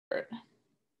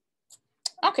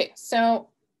Okay, so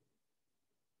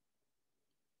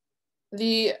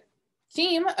the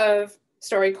theme of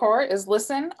StoryCorps is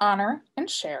listen, honor, and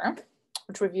share,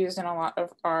 which we've used in a lot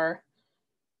of our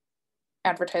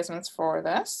advertisements for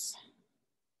this.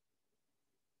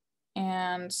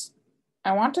 And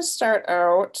I want to start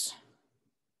out,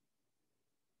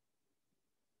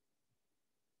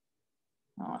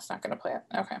 oh, it's not going to play it.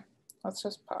 Okay, let's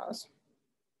just pause.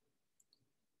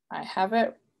 I have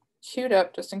it queued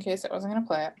up just in case it wasn't going to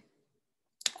play it.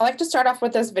 I like to start off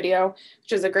with this video,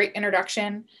 which is a great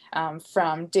introduction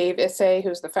from Dave Issei,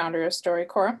 who's the founder of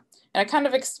StoryCorps. And it kind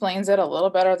of explains it a little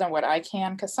better than what I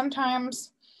can, because sometimes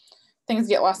things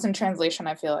get lost in translation,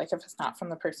 I feel like, if it's not from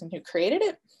the person who created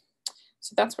it.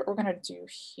 So that's what we're going to do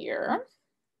here.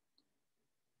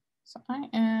 So I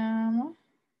am,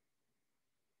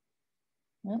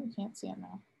 oh, you can't see it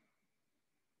now.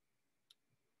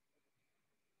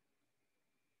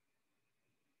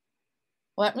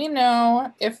 Let me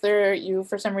know if you,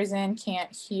 for some reason,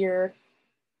 can't hear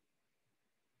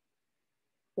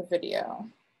the video.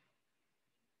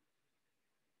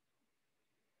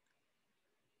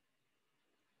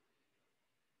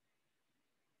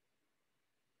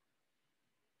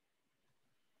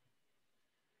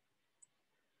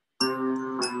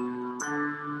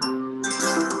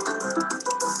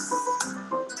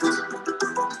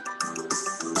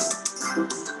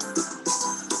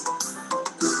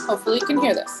 Hopefully you can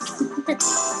hear this.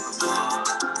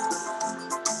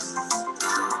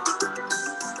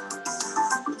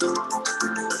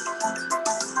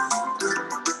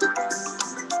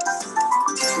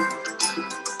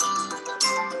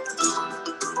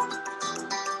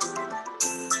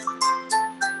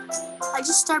 I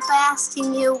just start by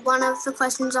asking you one of the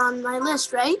questions on my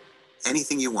list, right?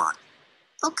 Anything you want.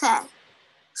 Okay.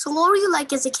 So what were you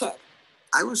like as a kid?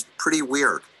 I was pretty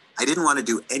weird. I didn't want to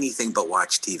do anything but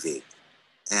watch TV.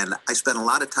 And I spent a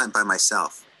lot of time by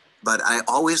myself. But I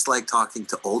always liked talking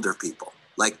to older people,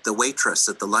 like the waitress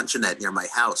at the luncheonette near my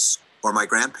house or my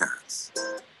grandparents.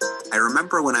 I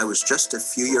remember when I was just a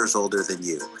few years older than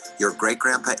you, your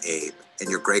great-grandpa Abe and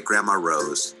your great-grandma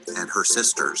Rose and her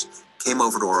sisters came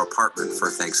over to our apartment for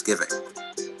Thanksgiving.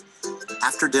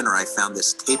 After dinner, I found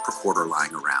this tape recorder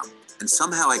lying around, and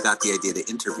somehow I got the idea to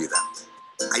interview them.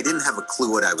 I didn't have a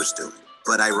clue what I was doing,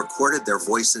 but I recorded their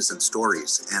voices and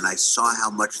stories, and I saw how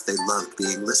much they loved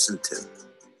being listened to.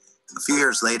 A few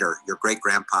years later, your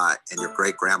great-grandpa and your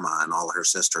great-grandma and all her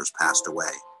sisters passed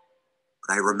away.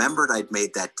 But I remembered I'd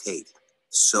made that tape,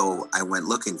 so I went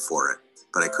looking for it,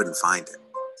 but I couldn't find it.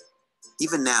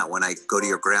 Even now, when I go to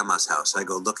your grandma's house, I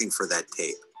go looking for that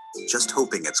tape, just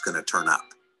hoping it's going to turn up.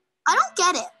 I don't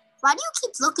get it. Why do you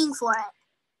keep looking for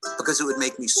it? Because it would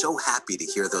make me so happy to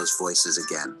hear those voices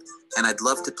again, and I'd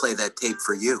love to play that tape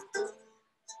for you.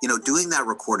 You know, doing that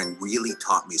recording really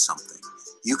taught me something.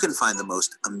 You can find the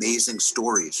most amazing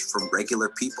stories from regular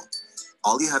people.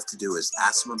 All you have to do is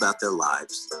ask them about their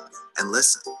lives and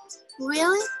listen.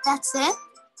 Really? That's it?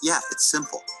 Yeah, it's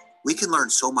simple. We can learn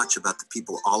so much about the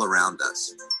people all around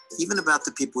us, even about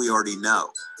the people we already know,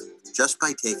 just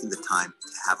by taking the time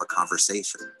to have a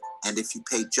conversation. And if you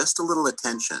pay just a little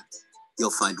attention, you'll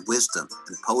find wisdom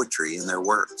and poetry in their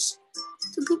words.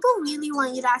 Do people really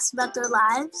want you to ask about their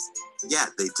lives? Yeah,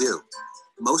 they do.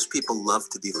 Most people love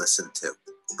to be listened to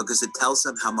because it tells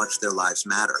them how much their lives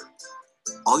matter.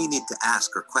 All you need to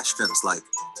ask are questions like,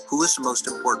 who is the most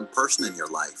important person in your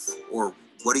life? Or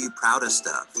what are you proudest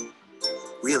of?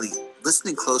 Really,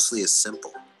 listening closely is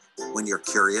simple. When you're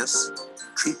curious,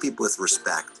 treat people with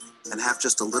respect, and have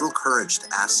just a little courage to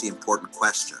ask the important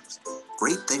questions,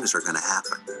 great things are going to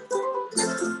happen.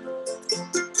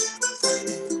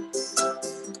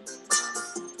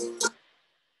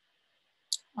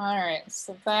 All right,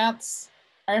 so that's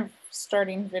our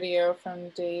starting video from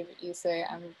Dave Issei.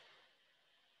 I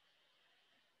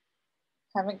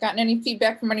haven't gotten any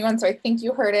feedback from anyone, so I think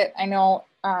you heard it. I know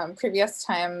previous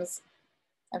times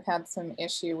I've had some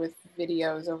issue with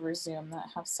videos over Zoom that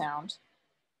have sound.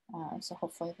 So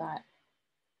hopefully that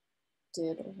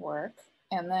did work.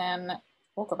 And then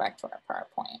we'll go back to our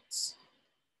PowerPoint.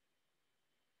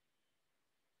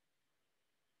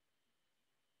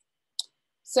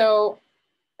 So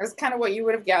that's kind of what you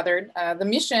would have gathered. The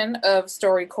mission of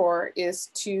StoryCorps is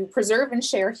to preserve and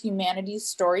share humanity's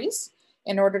stories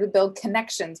in order to build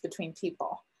connections between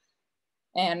people.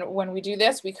 And when we do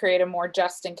this, we create a more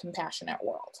just and compassionate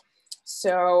world.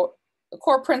 So the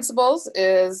core principles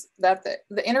is that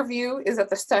the interview is at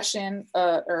the session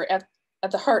or at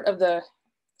the heart of the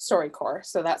StoryCorps.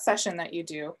 So that session that you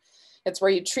do, it's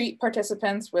where you treat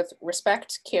participants with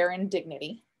respect, care, and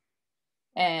dignity.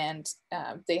 And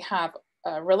they have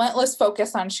a relentless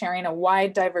focus on sharing a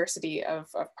wide diversity of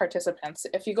participants.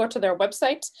 If you go to their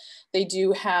website, they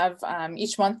do have,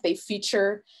 each month they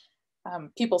feature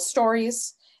people's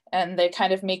stories, and they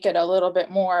kind of make it a little bit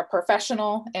more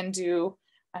professional and do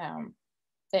an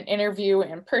interview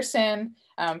in person.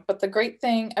 But the great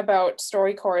thing about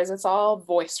StoryCorps is it's all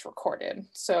voice recorded.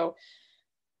 So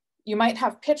you might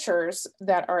have pictures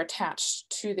that are attached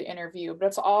to the interview, but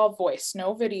it's all voice,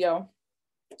 no video.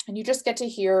 And you just get to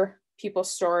hear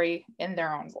people's story in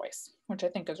their own voice, which I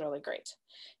think is really great.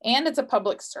 And it's a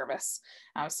public service.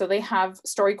 So they have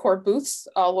StoryCorps booths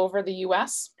all over the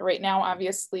US. Right now,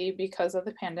 obviously, because of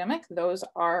the pandemic, those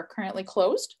are currently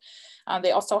closed.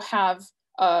 They also have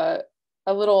a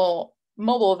little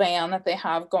mobile van that they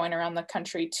have going around the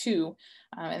country too.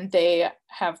 And they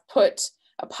have put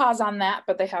a pause on that,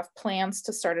 but they have plans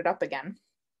to start it up again.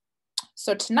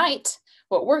 So tonight,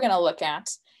 what we're gonna look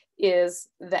at is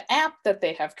the app that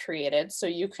they have created. So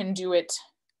you can do it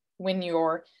when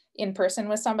you're in person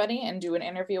with somebody and do an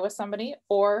interview with somebody,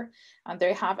 or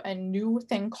they have a new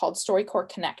thing called StoryCorps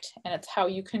Connect, and it's how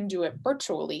you can do it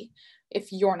virtually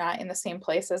if you're not in the same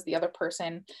place as the other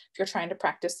person. If you're trying to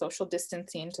practice social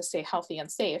distancing to stay healthy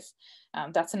and safe,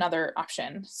 that's another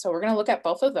option. So we're gonna look at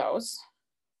both of those.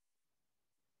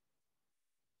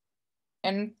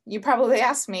 And you probably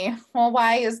asked me, well,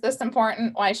 why is this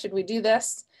important? Why should we do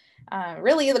this?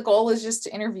 Really, the goal is just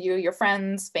to interview your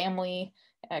friends, family,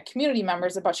 community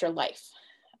members about your life.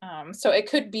 So it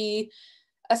could be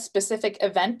a specific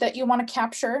event that you want to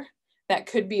capture. That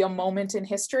could be a moment in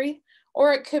history,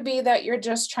 or it could be that you're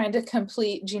just trying to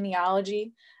complete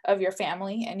genealogy of your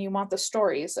family and you want the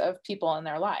stories of people in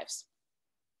their lives.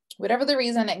 Whatever the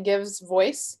reason, it gives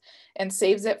voice and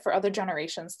saves it for other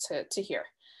generations to hear.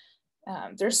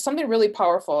 There's something really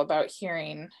powerful about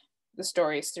hearing the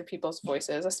stories through people's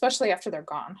voices, especially after they're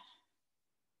gone.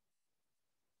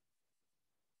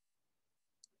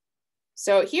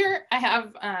 So here I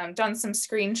have done some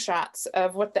screenshots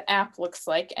of what the app looks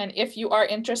like. And if you are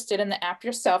interested in the app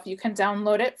yourself, you can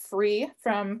download it free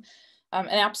from an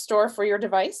app store for your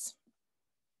device.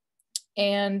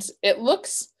 And it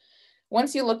looks,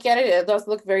 once you look at it, it does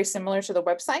look very similar to the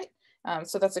website.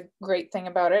 So that's a great thing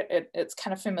about it. It's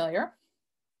kind of familiar.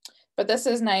 But this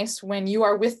is nice when you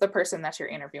are with the person that you're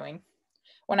interviewing.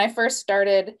 When I first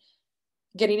started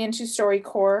getting into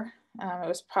StoryCorps, it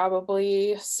was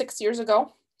probably 6 years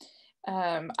ago,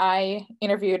 I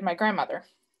interviewed my grandmother.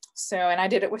 So, and I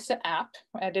did it with the app.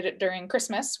 I did it during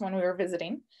Christmas when we were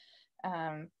visiting.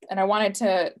 And I wanted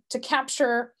to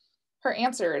capture her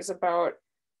answers about,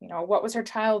 you know, what was her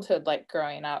childhood like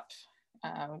growing up?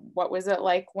 What was it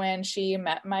like when she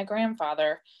met my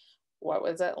grandfather? What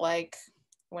was it like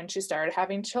when she started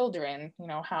having children? You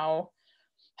know, how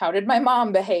did my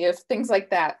mom behave? Things like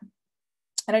that.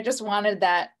 And I just wanted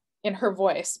that in her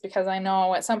voice, because I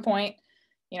know at some point,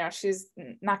 you know, she's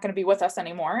not going to be with us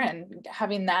anymore. And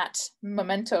having that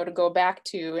memento to go back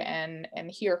to and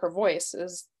hear her voice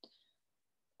is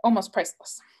almost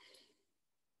priceless.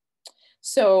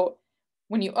 So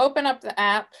when you open up the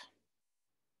app,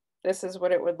 this is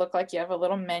what it would look like. You have a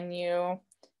little menu.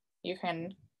 You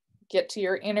can get to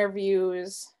your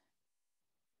interviews.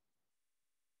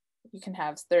 You can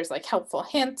have, there's like helpful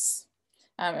hints.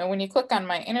 And when you click on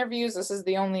my interviews, this is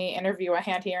the only interview I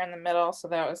had here in the middle. So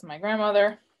that was my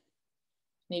grandmother.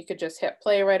 You could just hit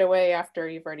play right away after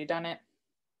you've already done it.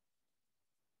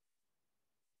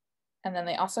 And then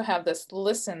they also have this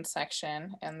listen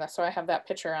section. And that's why I have that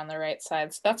picture on the right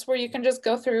side. So that's where you can just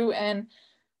go through and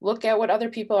look at what other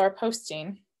people are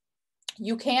posting.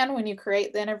 You can, when you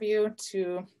create the interview,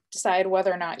 to decide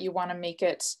whether or not you want to make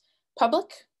it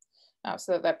public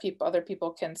so that other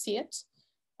people can see it.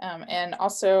 And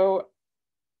also,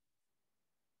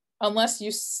 unless you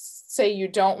say you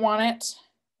don't want it,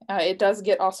 it does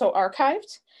get also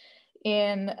archived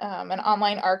in an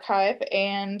online archive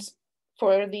and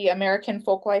for the American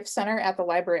Folklife Center at the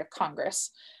Library of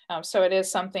Congress. So it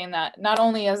is something that not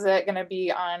only is it going to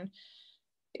be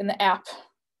in the app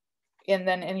and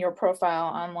then in your profile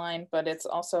online, but it's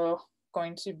also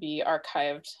going to be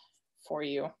archived for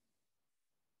you.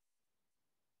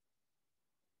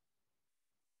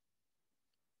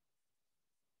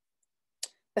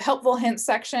 The helpful hints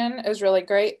section is really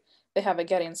great. They have a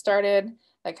getting started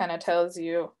that kind of tells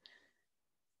you,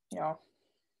 you know,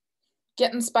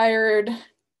 get inspired,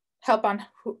 help on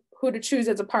who to choose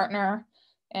as a partner,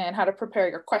 and how to prepare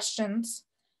your questions,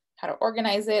 how to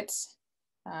organize it.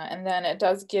 And then it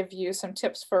does give you some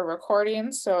tips for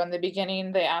recording. So in the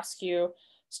beginning, they ask you,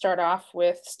 start off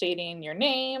with stating your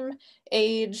name,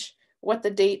 age, what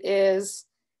the date is,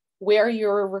 where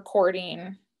you're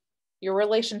recording, your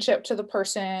relationship to the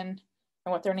person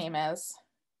and what their name is.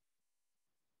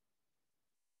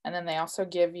 And then they also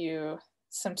give you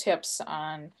some tips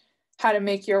on how to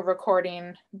make your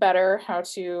recording better, how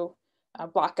to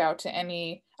block out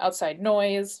any outside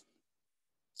noise,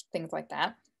 things like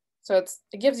that. So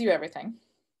it gives you everything.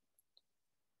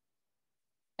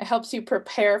 It helps you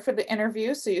prepare for the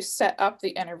interview, so you set up the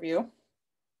interview.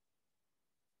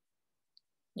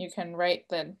 You can write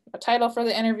a title for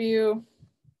the interview.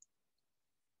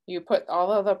 You put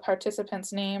all of the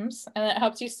participants' names, and it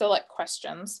helps you select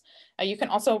questions. You can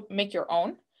also make your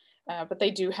own, but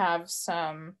they do have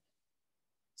some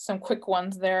quick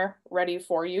ones there ready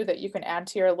for you that you can add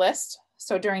to your list.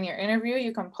 So during your interview,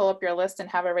 you can pull up your list and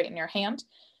have it right in your hand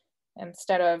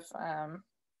instead of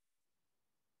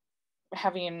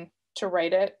having to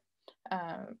write it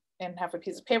and have a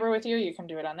piece of paper with you. You can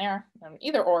do it on there,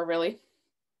 either or really.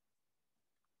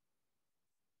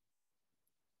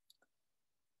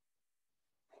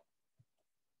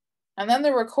 And then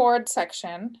the record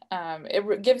section,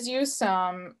 it gives you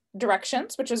some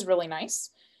directions, which is really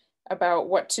nice, about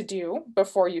what to do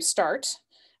before you start.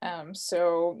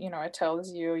 So, it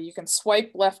tells you, you can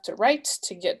swipe left to right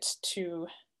to get to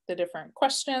the different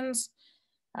questions.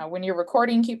 When you're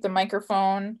recording, keep the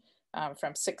microphone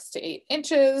from 6 to 8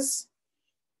 inches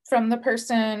from the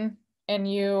person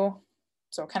and you,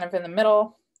 so kind of in the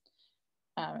middle.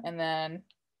 And then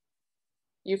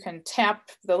you can tap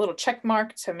the little check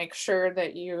mark to make sure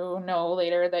that you know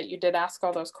later that you did ask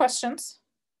all those questions.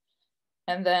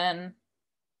 And then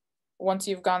once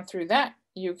you've gone through that,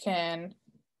 you can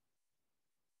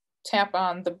tap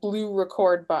on the blue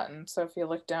record button. So if you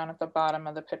look down at the bottom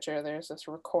of the picture, there's this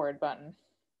record button.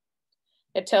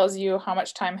 It tells you how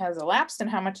much time has elapsed and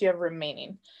how much you have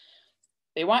remaining.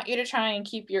 They want you to try and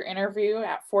keep your interview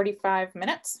at 45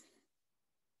 minutes.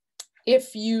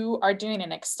 If you are doing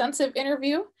an extensive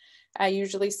interview, I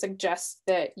usually suggest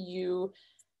that you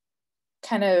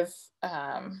kind of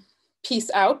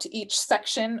piece out each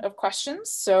section of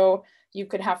questions. So you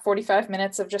could have 45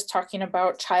 minutes of just talking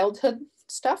about childhood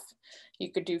stuff.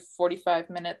 You could do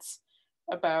 45 minutes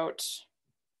about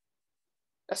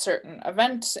a certain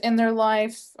event in their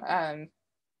life.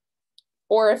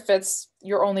 Or if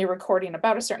you're only recording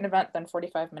about a certain event, then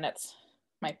 45 minutes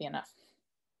might be enough.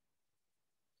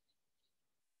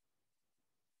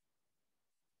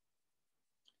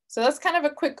 So that's kind of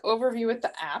a quick overview with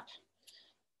the app.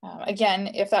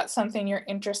 Again, if that's something you're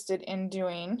interested in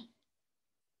doing,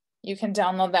 you can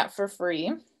download that for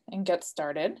free and get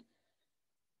started.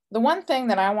 The one thing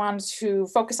that I wanted to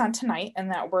focus on tonight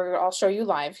and that I'll show you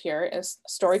live here is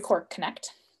StoryCorps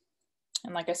Connect.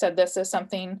 And like I said, this is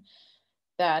something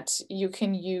that you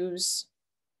can use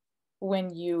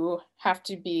when you have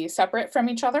to be separate from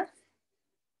each other.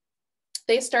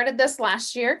 They started this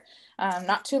last year,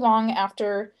 not too long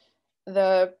after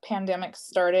the pandemic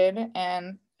started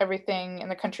and everything in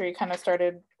the country kind of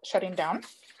started shutting down.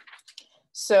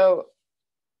 So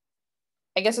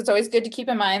I guess it's always good to keep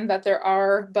in mind that there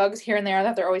are bugs here and there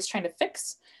that they're always trying to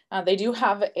fix. They do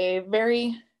have a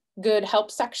very good help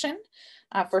section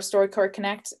for StoryCorps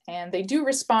Connect, and they do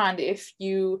respond if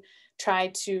you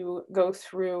try to go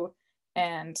through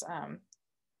and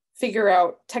figure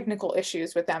out technical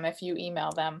issues with them if you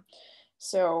email them.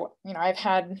 So, I've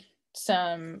had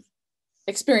some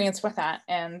experience with that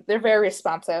and they're very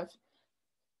responsive.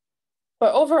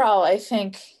 But overall, I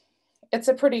think it's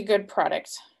a pretty good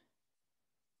product.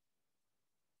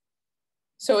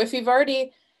 So if you've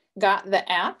already got the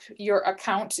app, your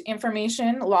account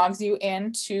information logs you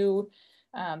into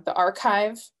the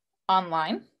archive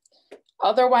online.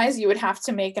 Otherwise, you would have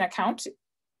to make an account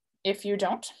if you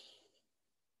don't.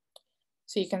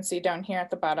 So you can see down here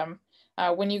at the bottom,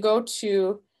 when you go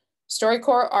to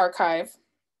StoryCorps Archive,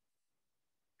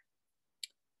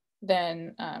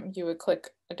 then you would click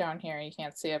down here. You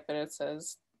can't see it, but it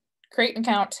says create an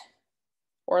account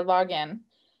or log in.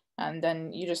 And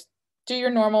then you just do your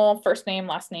normal first name,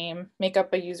 last name, make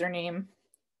up a username,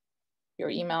 your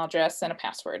email address, and a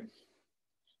password.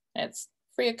 And it's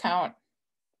a free account.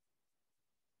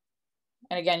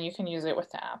 And again, you can use it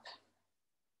with the app.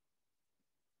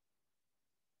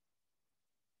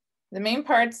 The main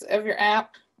parts of your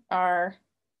app are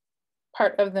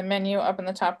part of the menu up in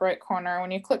the top right corner.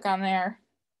 When you click on there,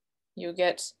 you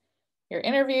get your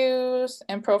interviews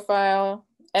and profile,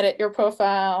 edit your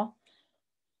profile,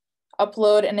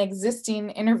 upload an existing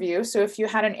interview. So if you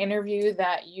had an interview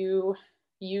that you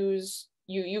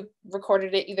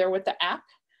recorded it either with the app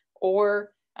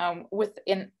or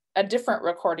within a different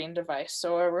recording device.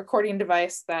 So a recording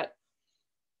device that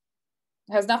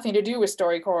has nothing to do with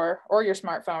StoryCorps or your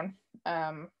smartphone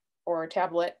or a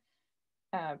tablet,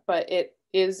 but it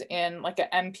is in like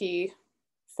an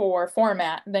MP4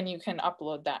 format, then you can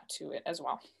upload that to it as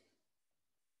well.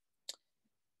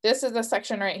 This is the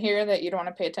section right here that you'd want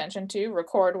to pay attention to,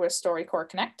 record with StoryCorps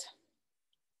Connect.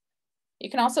 You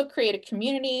can also create a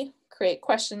community, create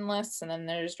question lists, and then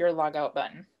there's your logout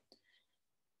button.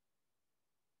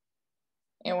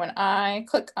 And when I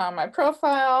click on my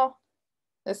profile,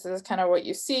 this is kind of what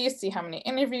you see how many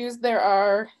interviews there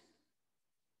are.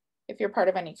 If you're part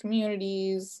of any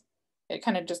communities, it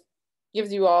kind of just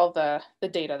gives you all the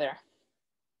data there.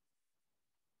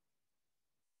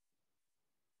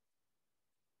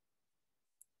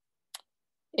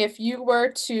 If you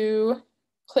were to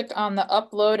click on the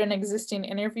upload an existing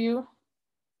interview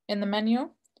in the menu,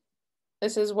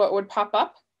 this is what would pop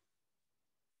up.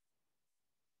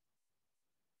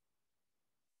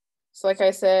 So like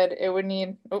I said, it would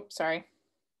need, oops, sorry,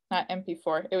 not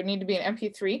MP4. It would need to be an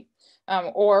MP3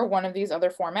 or one of these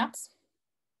other formats.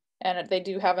 And they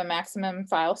do have a maximum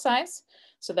file size.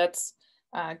 So that's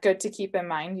good to keep in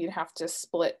mind. You'd have to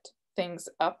split things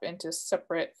up into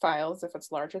separate files if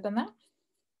it's larger than that.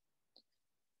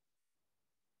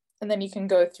 And then you can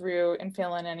go through and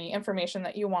fill in any information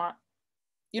that you want.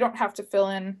 You don't have to fill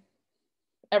in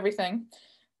everything,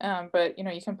 but you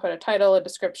know, you can put a title, a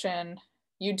description.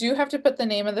 You do have to put the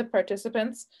name of the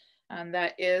participants.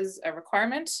 That is a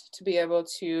requirement to be able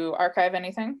to archive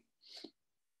anything.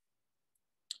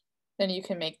 Then you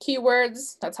can make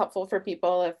keywords. That's helpful for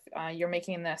people if you're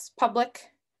making this public,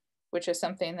 which is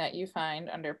something that you find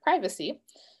under privacy.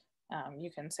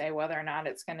 You can say whether or not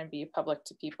it's going to be public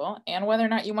to people and whether or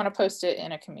not you want to post it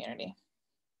in a community.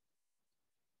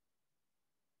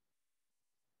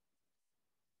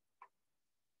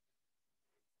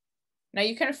 Now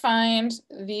you can find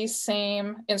these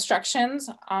same instructions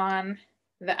on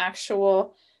the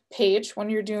actual page when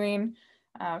you're doing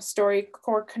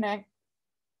StoryCorps Connect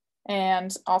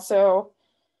and also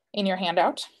in your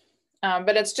handout.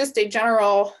 But it's just a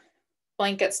general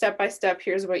blanket step-by-step,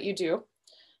 here's what you do.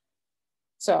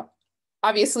 So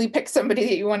obviously pick somebody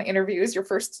that you want to interview as your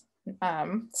first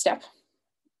step.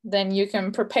 Then you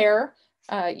can prepare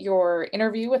your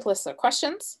interview with lists of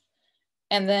questions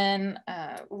and then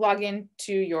log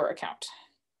into your account.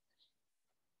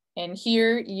 And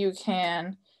here you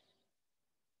can,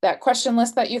 that question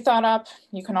list that you thought up,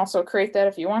 you can also create that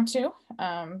if you want to,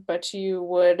 but you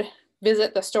would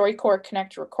visit the StoryCorps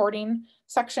Connect recording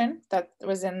section that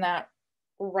was in that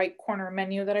right corner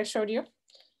menu that I showed you.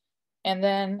 And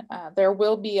then there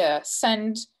will be a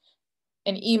send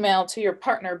an email to your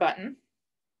partner button.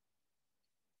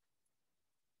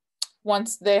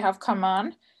 Once they have come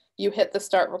on, you hit the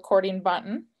start recording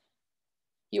button.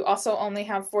 You also only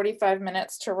have 45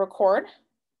 minutes to record.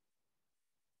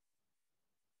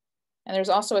 And there's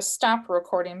also a stop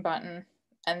recording button.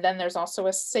 And then there's also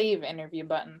a save interview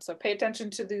button. So pay attention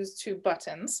to these two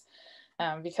buttons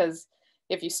because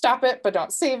if you stop it but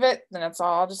don't save it, then it's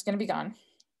all just going to be gone.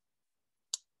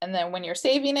 And then when you're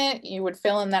saving it, you would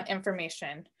fill in that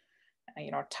information, you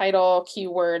know, title,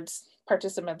 keywords,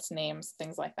 participants' names,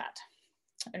 things like that.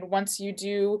 And once you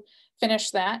do finish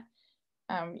that,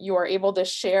 you are able to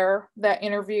share that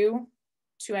interview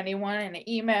to anyone in an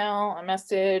email, a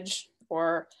message,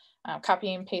 or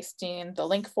copying and pasting the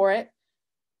link for it.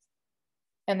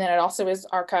 And then it also is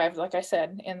archived, like I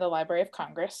said, in the Library of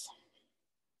Congress.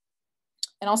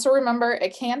 And also remember,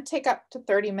 it can take up to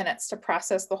 30 minutes to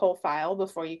process the whole file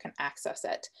before you can access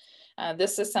it.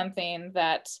 This is something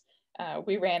that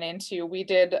we ran into. We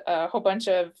did a whole bunch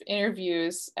of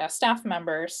interviews as staff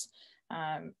members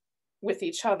with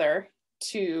each other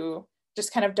to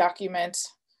just kind of document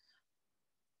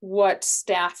what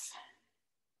staff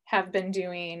have been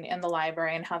doing in the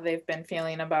library and how they've been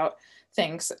feeling about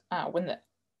things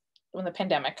when the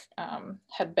pandemic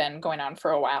had been going on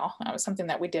for a while. It was something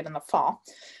that we did in the fall.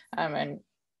 And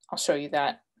I'll show you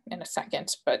that in a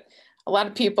second. But a lot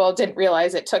of people didn't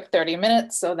realize it took 30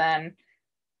 minutes. So then,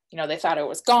 you know, they thought it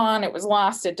was gone, it was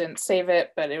lost, it didn't save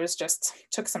it, but it was just,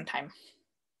 took some time.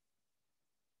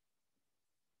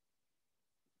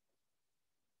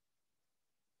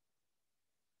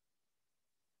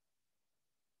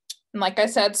 And like I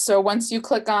said, so once you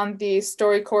click on the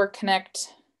StoryCorps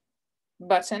Connect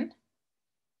button,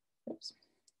 oops,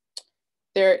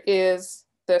 there is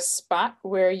this spot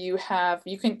where you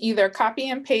can either copy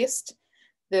and paste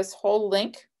this whole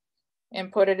link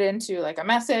and put it into like a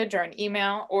message or an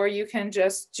email, or you can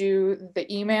just do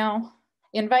the email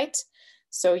invite.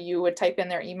 So you would type in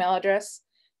their email address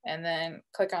and then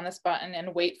click on this button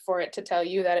and wait for it to tell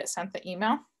you that it sent the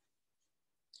email.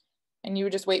 And you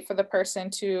would just wait for the person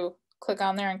to click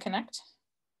on there and connect.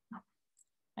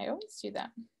 I always do that.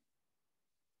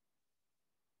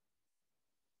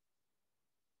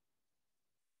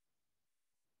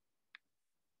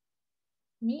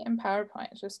 Meet and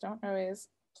PowerPoint just don't always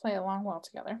play along well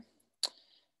together.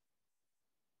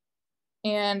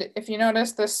 And if you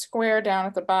notice the square down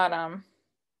at the bottom,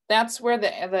 that's where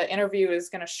the interview is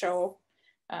going to show.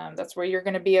 That's where you're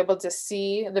going to be able to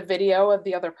see the video of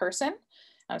the other person.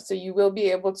 So you will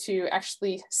be able to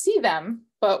actually see them,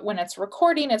 but when it's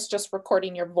recording, it's just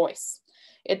recording your voice.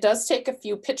 It does take a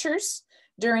few pictures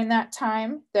during that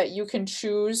time that you can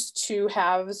choose to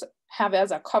have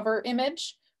as a cover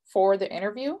image for the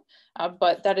interview,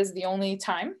 but that is the only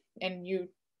time, and you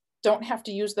don't have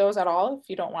to use those at all if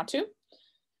you don't want to.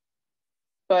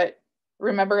 But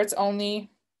remember, it's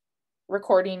only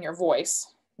recording your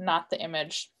voice, not the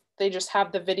image. They just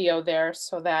have the video there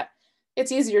so that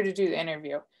it's easier to do the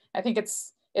interview. I think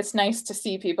it's nice to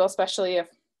see people, especially if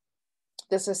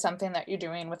this is something that you're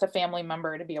doing with a family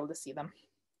member, to be able to see them.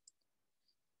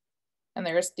 And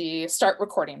there's the start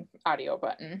recording audio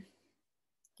button.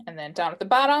 And then down at the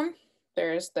bottom,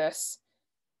 there's this,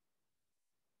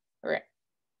 right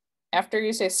after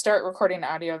you say start recording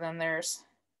audio, then there's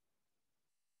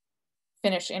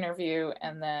finish interview,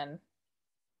 and then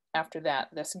after that,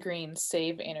 this green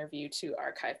save interview to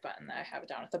archive button that I have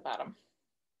down at the bottom.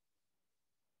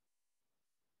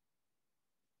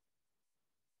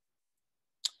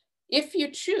 If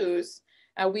you choose,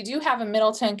 we do have a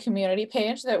Middleton community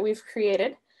page that we've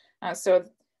created. So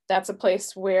that's a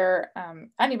place where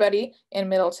anybody in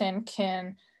Middleton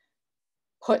can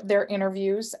put their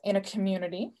interviews in a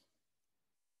community.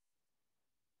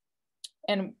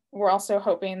 And we're also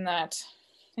hoping that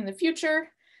in the future,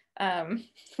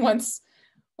 once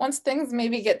things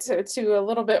maybe get to a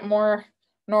little bit more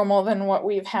normal than what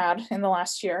we've had in the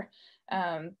last year,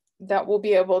 that we'll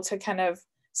be able to kind of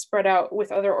spread out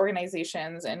with other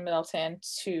organizations in Middleton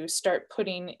to start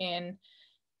putting in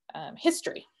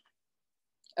history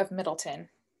of Middleton.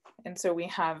 And so we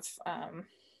have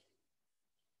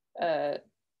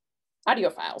audio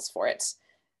files for it.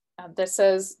 This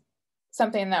is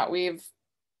something that we've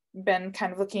been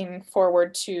kind of looking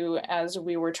forward to as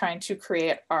we were trying to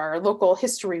create our local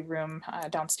history room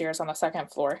downstairs on the second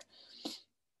floor.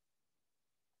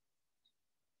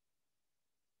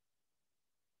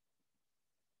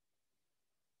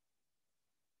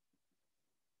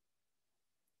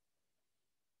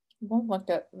 We'll look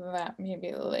at that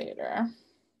maybe later.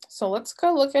 So let's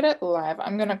go look at it live.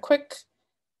 I'm gonna quick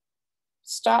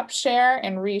stop share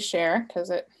and reshare because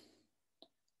it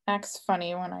acts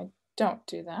funny when I don't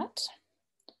do that.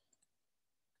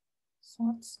 So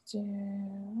let's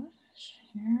do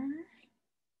share.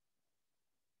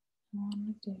 I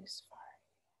want to do Safari.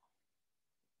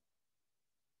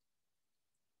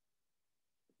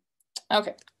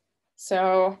 Okay,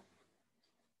 so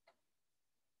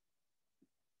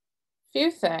few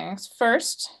things.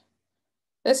 First,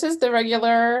 this is the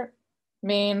regular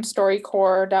main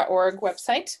StoryCorps.org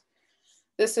website.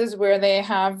 This is where they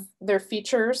have their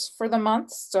features for the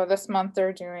month. So this month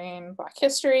they're doing Black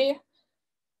History.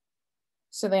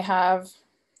 So they have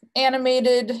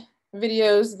animated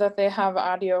videos that they have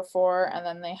audio for, and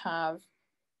then they have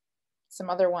some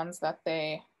other ones that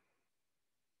they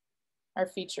are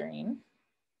featuring.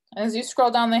 And as you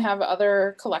scroll down, they have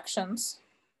other collections.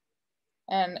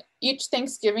 And each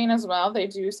Thanksgiving as well, they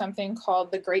do something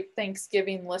called the Great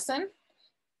Thanksgiving Listen.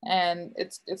 And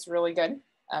it's really good.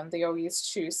 They always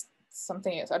choose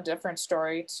something, a different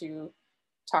story to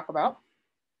talk about.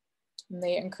 And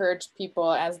they encourage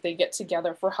people as they get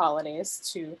together for holidays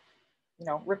to, you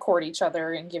know, record each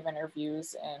other and give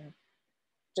interviews and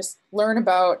just learn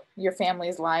about your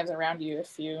family's lives around you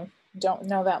if you don't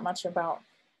know that much about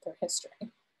their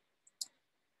history.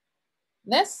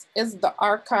 This is the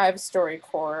Archive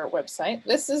StoryCorps website.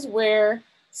 This is where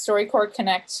StoryCorps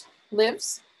Connect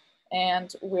lives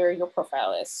and where your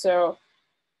profile is. So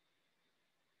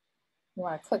you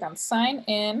want to click on sign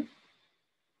in.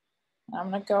 I'm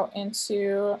going to go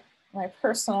into my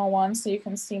personal one so you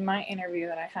can see my interview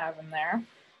that I have in there.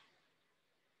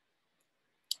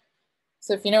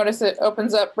 So if you notice, it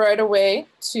opens up right away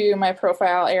to my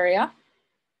profile area.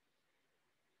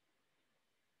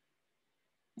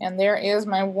 And there is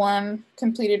my one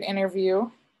completed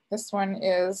interview. This one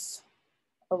is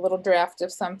a little draft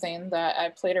of something that I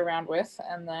played around with,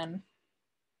 and then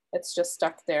it's just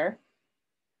stuck there.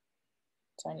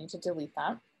 So I need to delete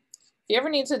that. If you ever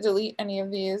need to delete any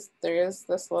of these, there is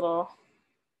this little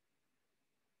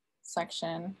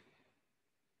section.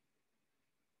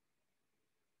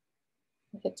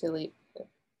 Hit delete, it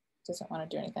doesn't want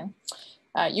to do anything.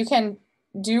 You can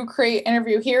do create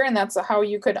interview here, and that's how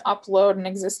you could upload an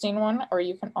existing one, or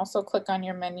you can also click on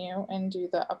your menu and do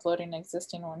the uploading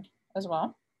existing one as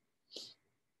well.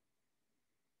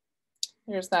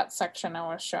 Here's that section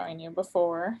I was showing you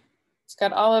before. It's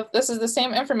got all of, this is the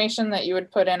same information that you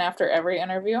would put in after every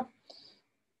interview.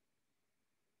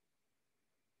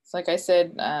 So like I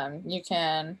said, you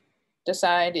can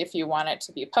decide if you want it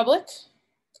to be public,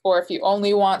 or if you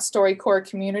only want StoryCorps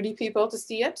community people to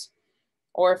see it,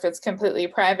 or if it's completely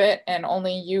private and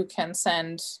only you can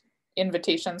send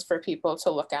invitations for people to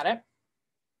look at it.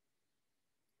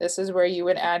 This is where you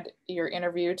would add your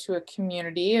interview to a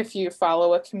community if you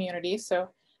follow a community. So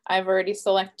I've already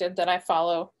selected that I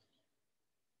follow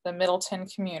the Middleton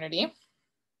community.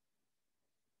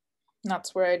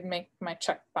 That's where I'd make my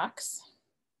checkbox.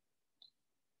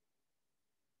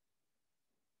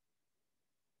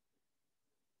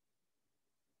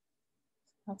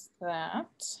 That's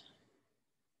that.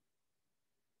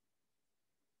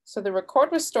 So the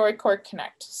record with StoryCorps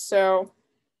Connect. So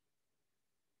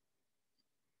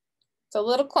it's a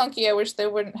little clunky. I wish they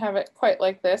wouldn't have it quite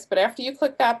like this, but after you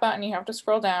click that button, you have to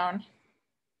scroll down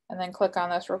and then click on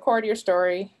this record your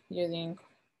story using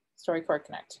StoryCorps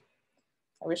Connect.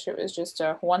 I wish it was just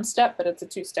a one step, but it's a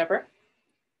two-stepper.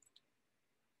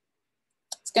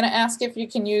 It's gonna ask if you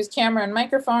can use camera and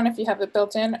microphone. If you have it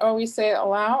built in, always say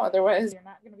allow, otherwise you're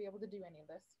not gonna be able to do any of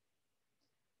this.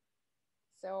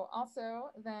 So also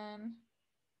then,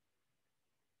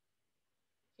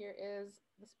 here is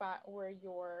the spot where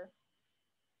your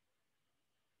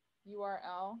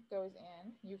URL goes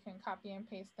in. You can copy and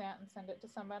paste that and send it to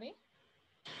somebody.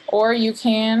 Or you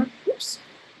can, oops,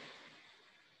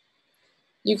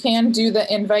 you can do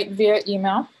the invite via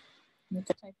email. You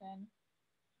can type in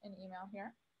an email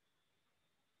here.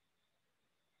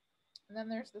 And then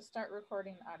there's the start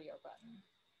recording audio button.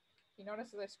 If you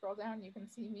notice as I scroll down, you can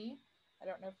see me. I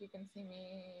don't know if you can see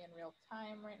me in real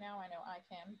time right now. I know I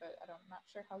can, but I'm not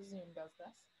sure how Zoom does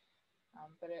this.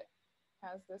 But it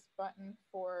has this button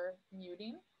for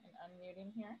muting and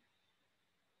unmuting here.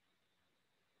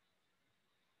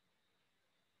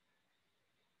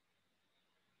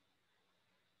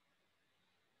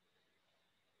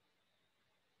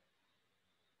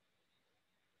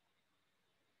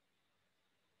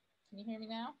 Can you hear me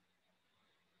now?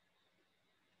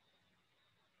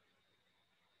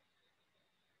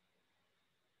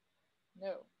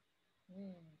 No.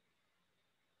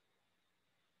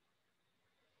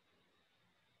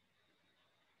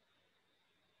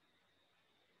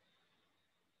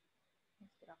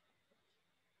 Let's get off.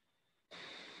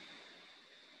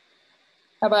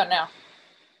 How about now?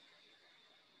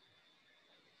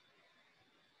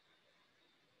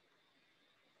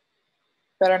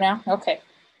 Better now? Okay.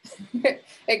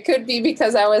 It could be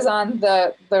because I was on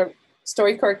the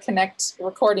StoryCorps Connect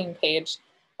recording page.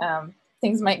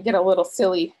 Things might get a little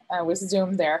silly with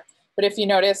Zoom there. But if you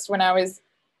noticed, when I was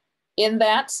in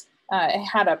that, it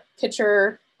had a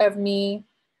picture of me,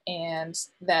 and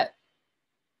that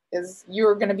is,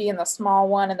 you're going to be in the small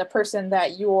one, and the person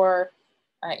that you're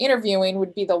interviewing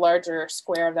would be the larger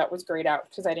square that was grayed out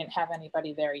because I didn't have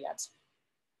anybody there yet.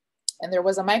 And there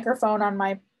was a microphone on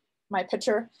my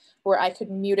picture where I could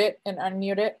mute it and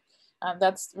unmute it.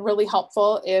 That's really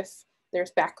helpful if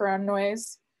there's background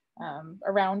noise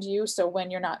around you. So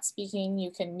when you're not speaking, you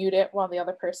can mute it while the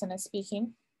other person is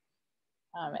speaking.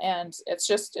 And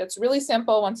it's really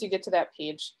simple once you get to that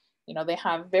page. You know, they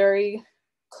have very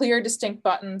clear, distinct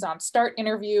buttons on start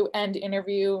interview, end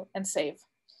interview, and save.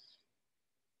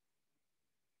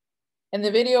 And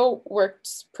the video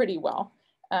works pretty well.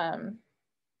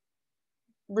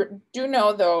 Do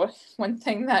know though, one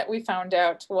thing that we found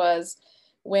out was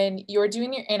when you're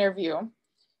doing your interview,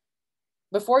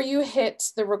 before you hit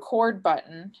the record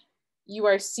button, you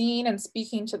are seeing and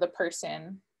speaking to the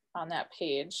person on that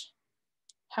page.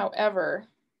 However,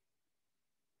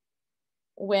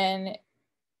 when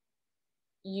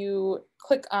you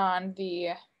click on the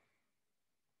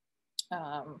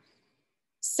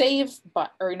save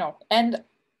button, or no, end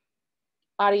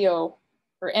audio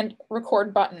or end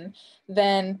record button,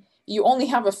 then you only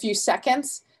have a few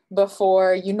seconds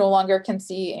before you no longer can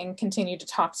see and continue to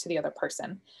talk to the other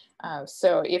person.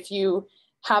 So if you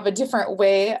have a different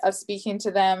way of speaking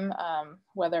to them,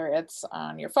 whether it's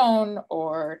on your phone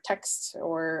or text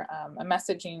or a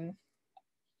messaging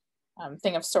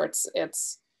thing of sorts,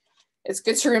 it's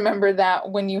good to remember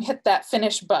that when you hit that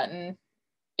finish button,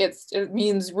 it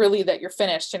means really that you're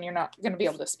finished and you're not going to be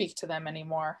able to speak to them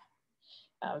anymore.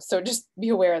 So just be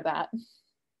aware of that.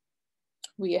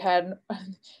 We had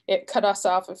it cut us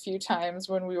off a few times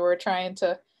when we were trying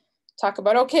to talk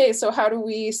about, okay, so how do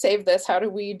we save this? How do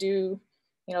we do,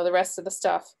 you know, the rest of the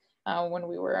stuff when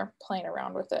we were playing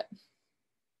around with it.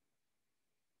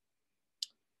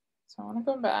 So I want to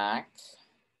go back.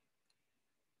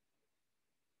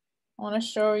 I want to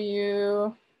show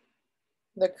you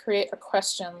the create a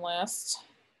question list.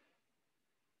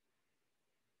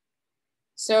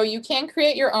 So you can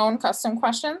create your own custom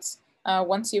questions.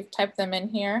 Once you've typed them in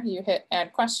here, you hit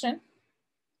add question.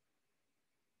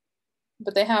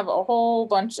 But they have a whole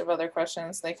bunch of other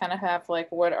questions. They kind of have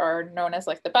like what are known as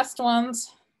like the best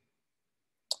ones.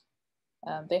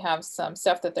 They have some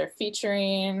stuff that they're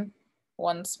featuring,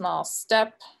 one small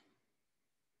step.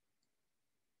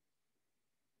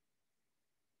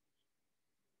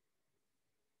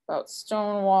 About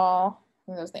Stonewall, I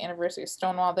think that was the anniversary of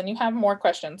Stonewall. Then you have more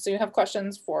questions. So you have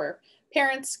questions for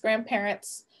parents,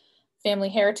 grandparents, family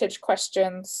heritage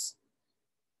questions.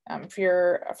 If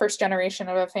you're a first generation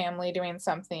of a family doing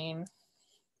something,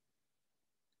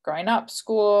 growing up,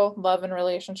 school, love and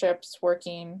relationships,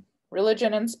 working,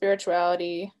 religion and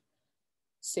spirituality,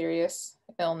 serious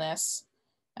illness.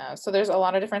 So there's a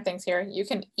lot of different things here. You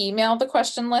can email the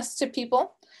question list to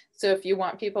people. So if you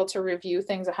want people to review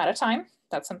things ahead of time,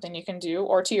 that's something you can do,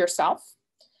 or to yourself.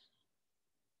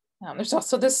 There's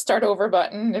also this start over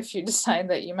button if you decide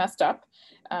that you messed up.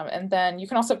 And then you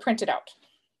can also print it out.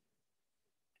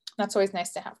 That's always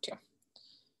nice to have too.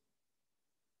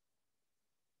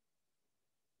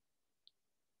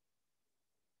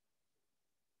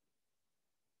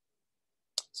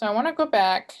 So I want to go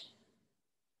back.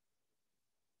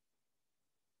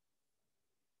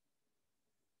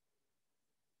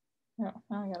 Oh,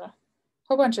 I got a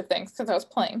whole bunch of things because I was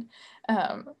playing.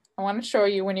 I want to show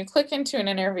you when you click into an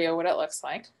interview what it looks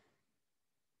like.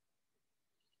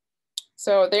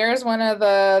 So there's one of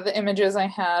the images I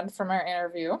had from our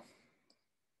interview.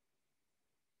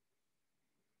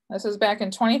 This was back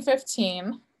in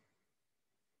 2015.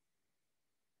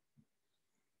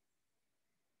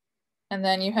 And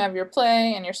then you have your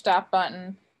play and your stop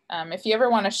button. If you ever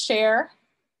want to share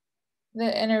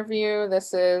the interview,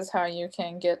 this is how you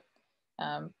can get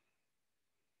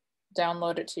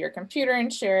download it to your computer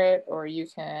and share it, or you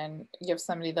can give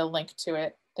somebody the link to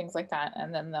it, things like that,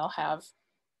 and then they'll have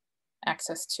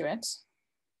access to it.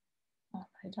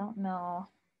 I don't know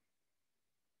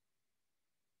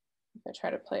if I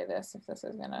try to play this, if this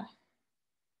is gonna.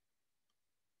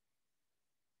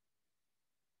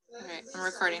 All right, I'm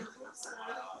recording.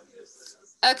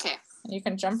 Okay, you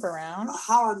can jump around.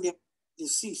 How long did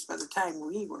deceased by the time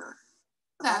we were?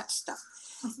 That stuff.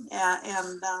 Yeah,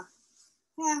 and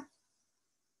yeah.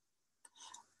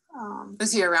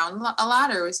 Was he around a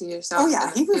lot, or was he yourself? Oh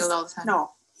yeah, he was all the time?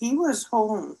 No, he was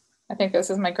home. I think this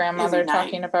is my grandmother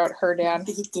talking about her dad.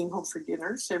 He came home for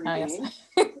dinners every day.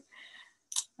 Yes.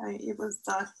 It was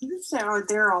he was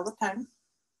there all the time.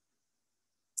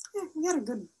 Yeah, we had a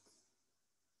good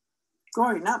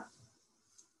growing up.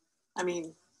 I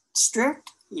mean,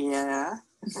 strict, yeah.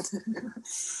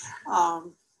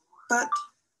 But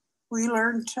we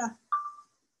learned to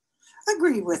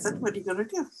agree with it. What are you going to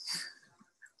do?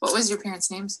 What was your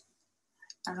parents' names?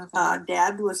 I don't know if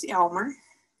Dad was Elmer,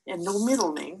 and no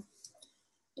middle name,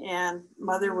 and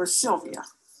mother was Sylvia.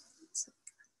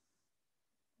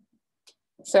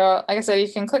 So, like I said,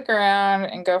 you can click around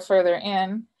and go further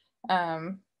in.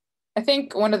 I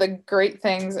think one of the great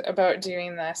things about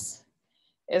doing this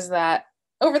is that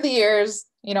over the years,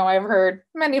 you know, I've heard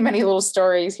many, many little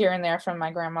stories here and there from my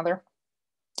grandmother.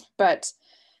 But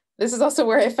this is also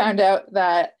where I found out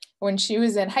that when she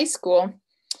was in high school,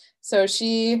 so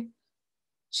she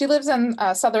lives in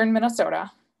southern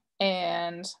Minnesota,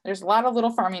 and there's a lot of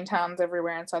little farming towns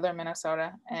everywhere in southern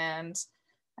Minnesota. And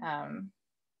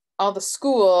all the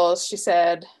schools, she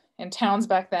said, in towns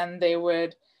back then, they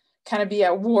would kind of be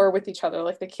at war with each other,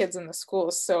 like the kids in the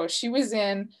schools. So she was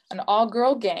in an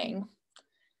all-girl gang,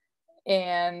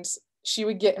 and she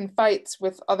would get in fights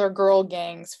with other girl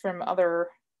gangs from other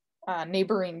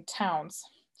neighboring towns.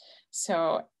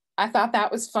 So I thought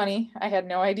that was funny. I had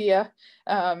no idea.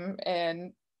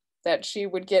 And that she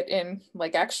would get in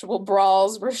like actual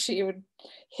brawls where she would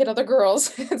hit other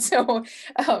girls. And so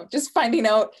just finding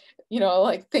out, you know,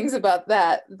 like things about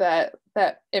that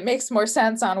it makes more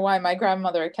sense on why my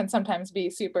grandmother can sometimes be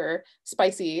super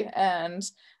spicy and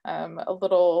a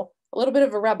little bit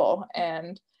of a rebel.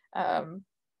 And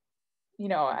you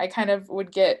know, I kind of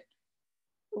would get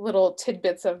little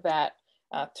tidbits of that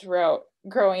throughout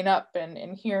growing up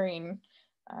and hearing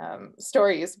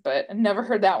stories, but never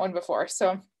heard that one before.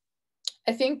 So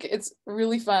I think it's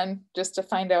really fun just to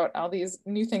find out all these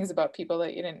new things about people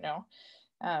that you didn't know,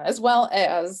 as well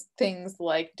as things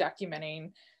like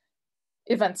documenting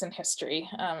events in history.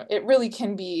 It really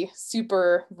can be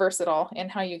super versatile in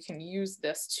how you can use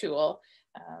this tool.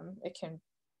 It can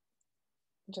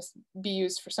just be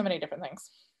used for so many different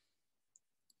things.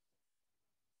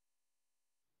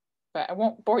 but I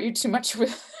won't bore you too much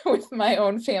with my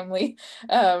own family.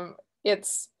 I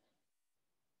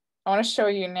want to show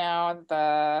you now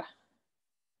the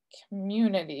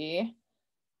community.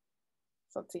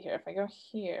 So let's see here, if I go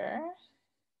here,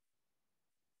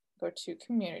 go to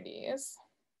communities.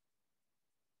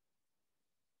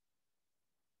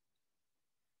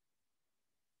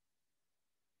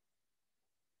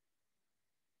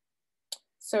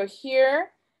 So here,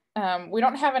 we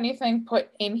don't have anything put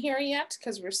in here yet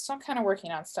because we're still kind of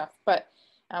working on stuff, but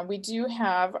we do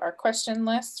have our question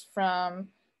list from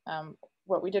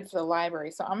what we did for the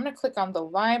library. So I'm going to click on the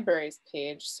libraries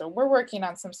page. So we're working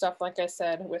on some stuff, like I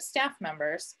said, with staff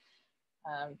members.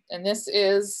 And this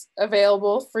is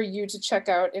available for you to check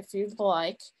out if you'd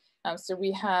like. So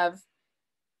we have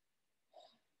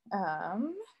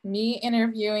me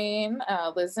interviewing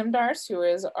Liz Zimdars, who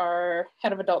is our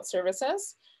head of adult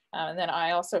services. And then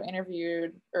I also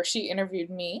interviewed, or she interviewed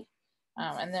me.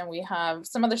 And then we have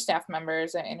some other staff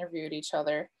members that interviewed each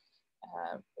other.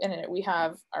 And we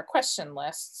have our question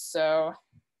list. So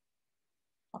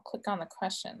I'll click on the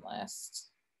question list.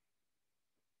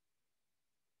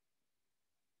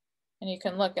 And you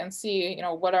can look and see,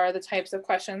 what are the types of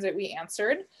questions that we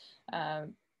answered.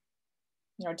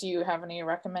 Do you have any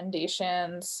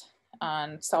recommendations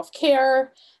on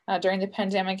self-care during the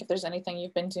pandemic? If there's anything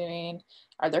you've been doing,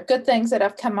 are there good things that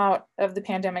have come out of the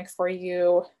pandemic for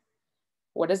you?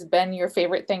 What has been your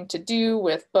favorite thing to do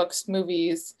with books,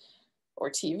 movies,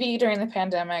 or TV during the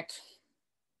pandemic?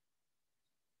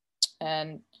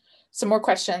 And some more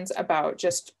questions about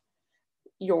just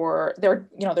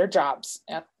their jobs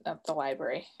at the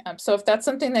library. So if that's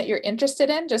something that you're interested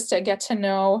in, just to get to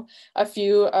know a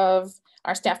few of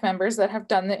our staff members that have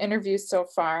done the interviews so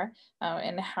far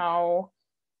and how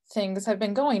things have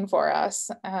been going for us,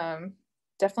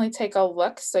 definitely take a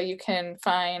look. So you can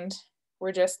find,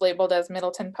 we're just labeled as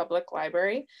Middleton Public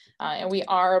Library, and we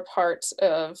are a part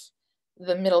of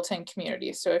the Middleton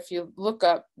community. So if you look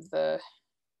up the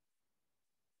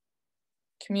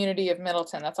community of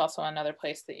Middleton, that's also another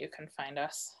place that you can find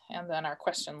us. And then our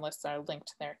question lists are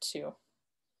linked there too.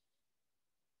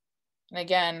 And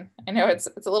again, I know it's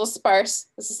a little sparse.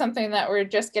 This is something that we're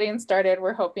just getting started.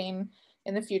 We're hoping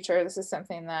in the future, this is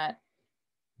something that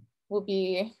will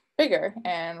be bigger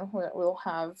and we'll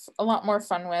have a lot more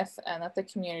fun with, and that the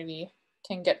community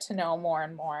can get to know more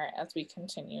and more as we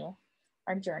continue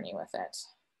our journey with it.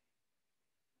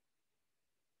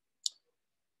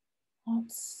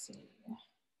 Let's see.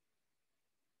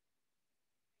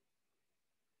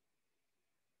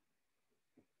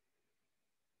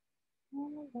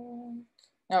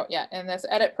 Oh yeah, and this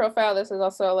edit profile, this is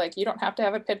also like, you don't have to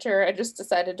have a picture. I just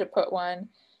decided to put one.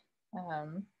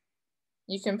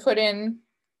 You can put in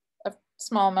a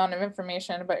small amount of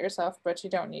information about yourself, but you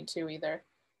don't need to either.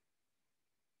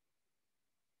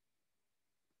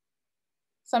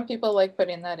 Some people like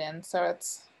putting that in, so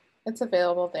it's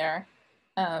available there.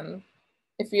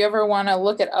 If you ever want to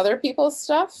look at other people's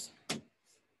stuff,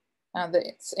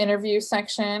 the interview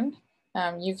section,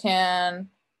 you can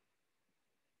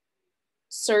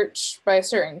search by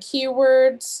certain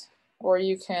keywords, or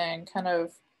you can kind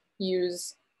of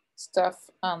use stuff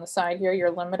on the side here,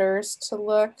 your limiters to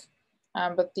look.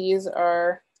 But these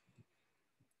are,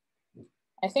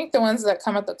 I think the ones that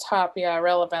come at the top, yeah,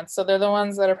 relevant. So they're the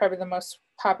ones that are probably the most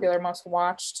popular, most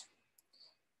watched.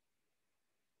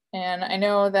 And I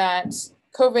know that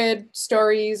COVID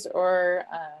stories or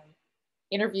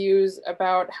interviews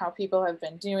about how people have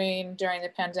been doing during the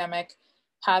pandemic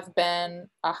have been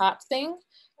a hot thing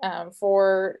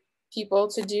for people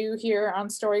to do here on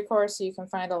StoryCorps. So you can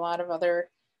find a lot of other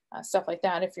stuff like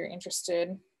that if you're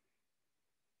interested.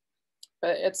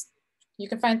 But you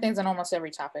can find things on almost every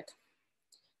topic.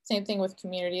 Same thing with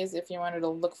communities, if you wanted to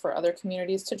look for other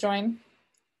communities to join.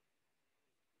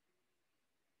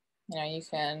 You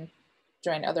can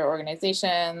join other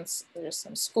organizations. There's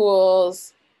some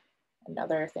schools and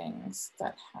other things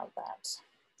that have that.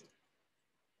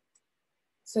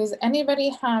 So does anybody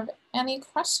have any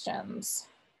questions?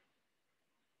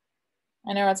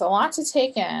 I know it's a lot to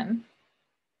take in.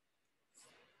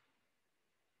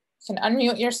 You can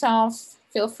unmute yourself.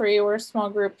 Feel free, we're a small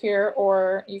group here,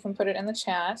 or you can put it in the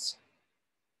chat.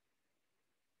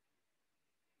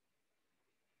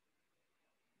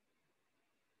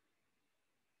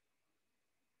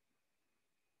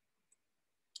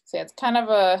 So it's kind of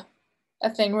a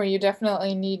thing where you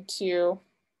definitely need to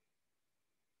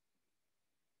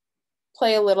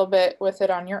play a little bit with it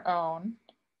on your own.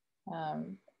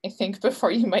 I think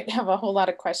before you might have a whole lot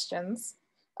of questions.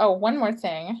 Oh, one more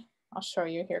thing I'll show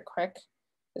you here quick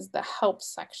is the help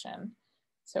section.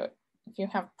 So if you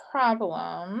have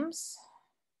problems,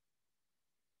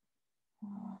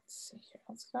 let's see here,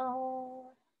 let's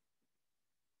go.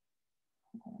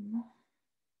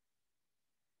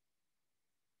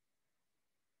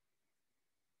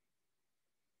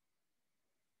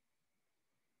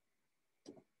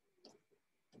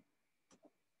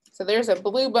 So there's a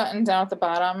blue button down at the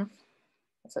bottom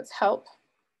that says help.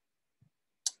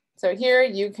 So here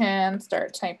you can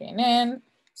start typing in.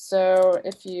 So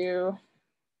if you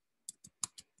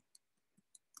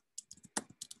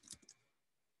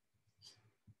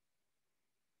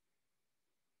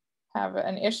have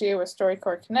an issue with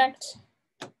StoryCorps Connect,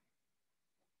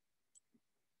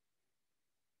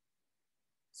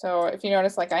 so if you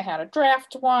notice, like I had a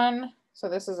draft one, so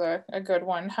this is a good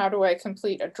one. How do I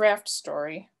complete a draft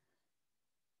story?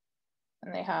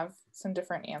 And they have some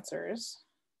different answers.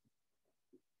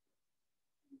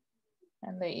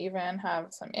 And they even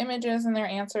have some images in their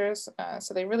answers.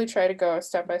 So they really try to go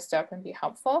step by step and be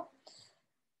helpful.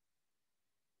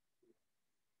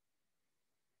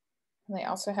 And they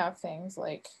also have things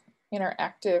like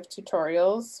interactive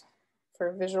tutorials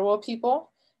for visual people.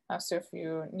 So if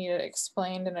you need it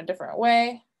explained in a different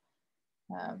way,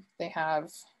 they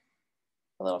have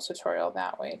a little tutorial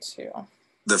that way too.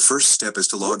 The first step is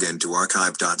to log in to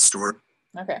archive.store.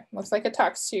 Okay, looks like it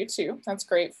talks to you too. That's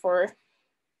great for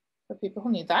people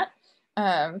who need that.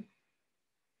 So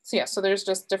yeah, so there's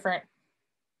just different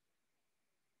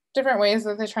ways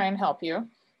that they try and help you.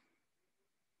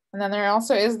 And then there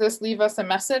also is this leave us a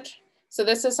message. So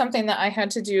this is something that I had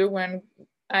to do when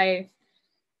I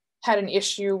had an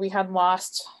issue. We had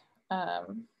lost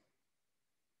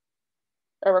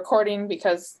a recording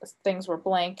because things were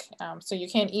blank. So you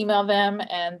can email them,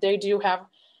 and they do have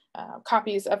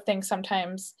copies of things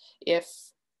sometimes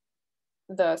if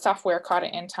the software caught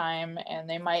it in time, and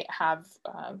they might have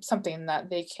something that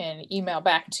they can email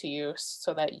back to you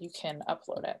so that you can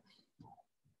upload it.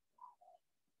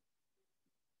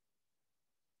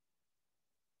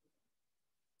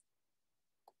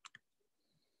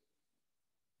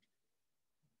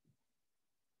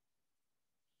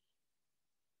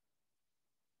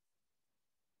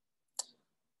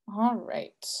 All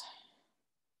right.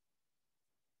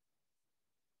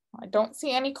 I don't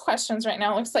see any questions right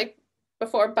now. It looks like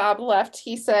before Bob left,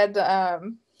 he said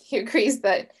he agrees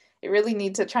that you really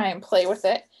need to try and play with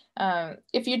it.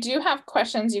 If you do have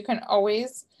questions, you can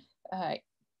always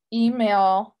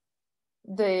email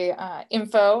the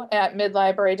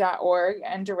info@midlibrary.org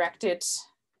and direct it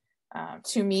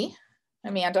to me,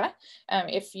 Amanda,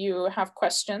 if you have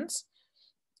questions.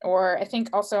 Or I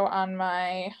think also on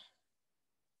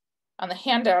the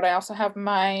handout, I also have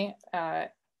my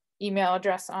email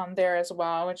address on there as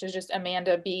well, which is just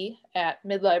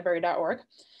amandab@midlibrary.org.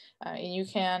 And you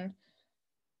can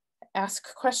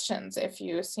ask questions if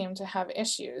you seem to have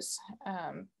issues.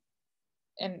 And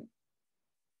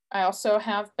I also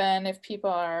have been, if people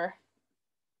are,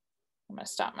 I'm going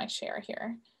to stop my share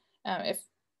here. If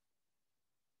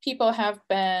people have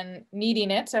been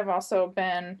needing it, I've also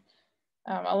been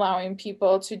allowing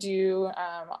people to do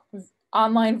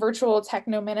online virtual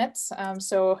techno minutes.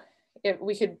 So if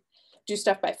we could do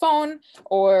stuff by phone,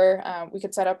 or we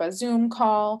could set up a Zoom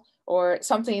call or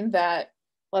something that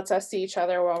lets us see each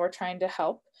other while we're trying to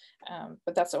help.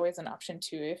 But that's always an option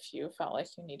too if you felt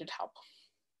like you needed help.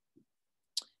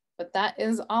 But that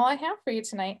is all I have for you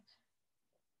tonight.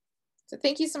 So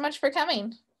thank you so much for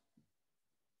coming.